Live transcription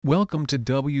Welcome to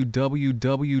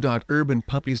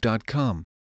www.urbanpuppies.com.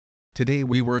 Today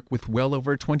we work with well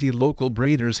over 20 local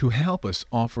breeders who help us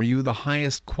offer you the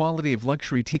highest quality of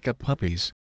luxury teacup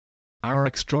puppies. Our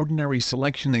extraordinary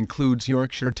selection includes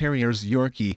Yorkshire Terriers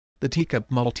Yorkie, the Teacup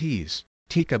Maltese,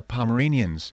 Teacup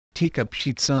Pomeranians, Teacup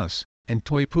Shih Tzus, and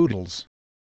Toy Poodles.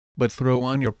 But throw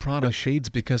on your Prada shades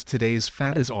because today's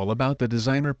fad is all about the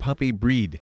designer puppy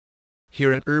breed.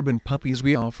 Here at Urban Puppies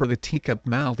we offer the Teacup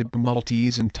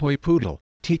Maltese and Toy Poodle,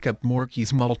 Teacup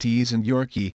Morkies Maltese and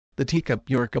Yorkie, the Teacup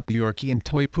Yorkie and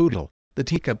Toy Poodle, the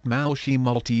Teacup Malshi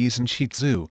Maltese and Shih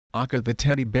Tzu, Akka the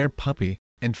Teddy Bear Puppy,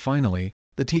 and finally,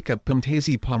 the Teacup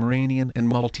Pumtese Pomeranian and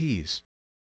Maltese.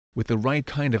 With the right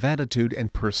kind of attitude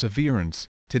and perseverance,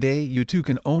 today you too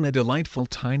can own a delightful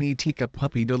tiny teacup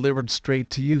puppy delivered straight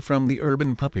to you from the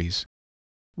Urban Puppies.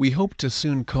 We hope to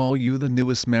soon call you the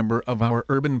newest member of our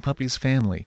Urban Puppies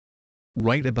family.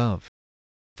 Right above.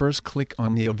 First click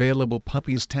on the Available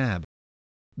Puppies tab.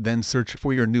 Then search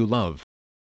for your new love.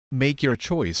 Make your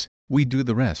choice, we do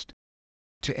the rest.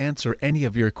 To answer any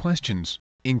of your questions,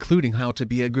 including how to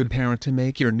be a good parent to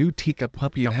make your new teacup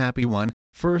puppy a happy one,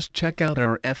 first check out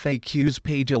our FAQs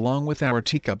page along with our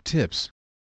teacup tips.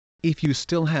 If you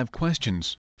still have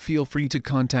questions, feel free to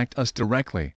contact us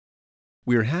directly.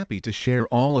 We're happy to share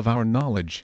all of our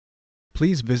knowledge.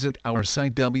 Please visit our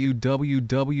site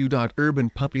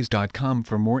www.urbanpuppies.com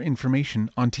for more information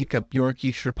on Teacup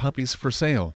Yorkshire puppies for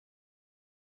sale.